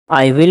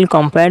I will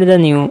compare the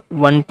new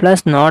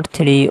OnePlus Nord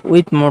 3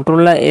 with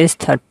Motorola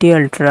S30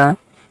 Ultra.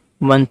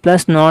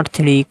 OnePlus Nord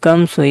 3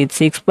 comes with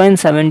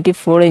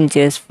 6.74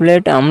 inches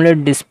flat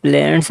AMOLED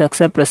display and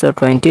success ratio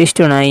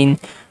 20:9.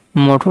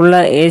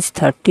 Motorola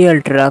S30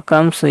 Ultra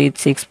comes with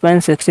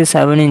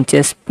 6.67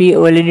 inches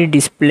POLED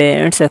display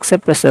and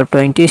success ratio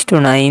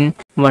 20:9.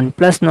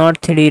 OnePlus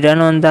Nord 3 run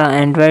on the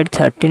Android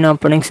 13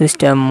 operating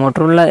system.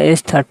 Motorola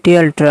S30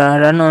 Ultra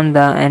run on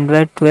the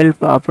Android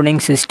 12 operating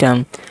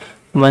system.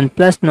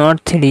 OnePlus Nord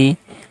 3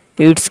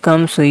 it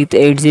comes with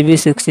 8GB,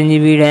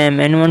 16GB RAM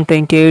and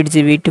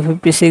 128GB,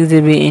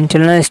 256GB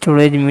internal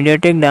storage,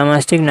 MediaTek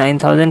Dimensity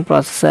 9000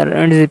 processor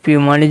and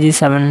CPU Mali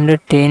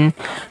G710.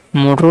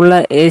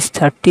 Motorola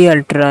S30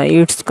 Ultra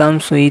it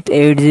comes with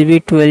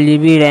 8GB,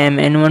 12GB RAM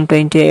and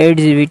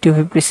 128GB,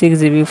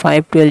 256GB,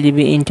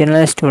 512GB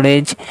internal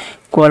storage,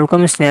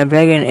 Qualcomm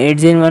Snapdragon 8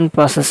 Gen 1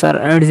 processor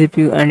and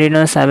CPU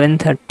Adreno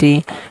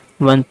 730.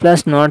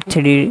 OnePlus Nord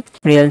 3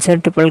 real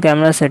set triple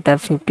camera setup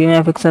 50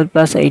 MP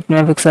plus 8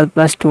 MP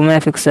plus 2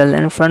 MP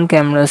and front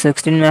camera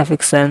 16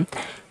 MP.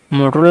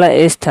 Motorola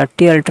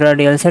S30 Ultra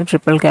real set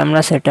triple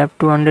camera setup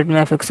 200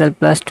 MP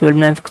plus 12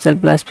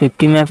 MP plus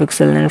 50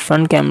 MP and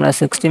front camera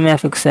 60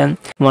 MP.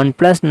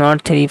 OnePlus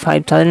Nord 3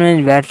 5000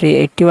 mAh battery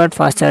 80 watt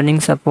fast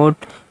charging support.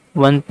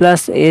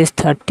 OnePlus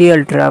S30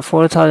 Ultra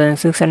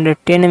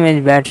 4610 mAh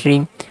battery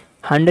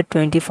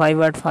 125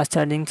 watt fast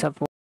charging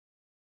support.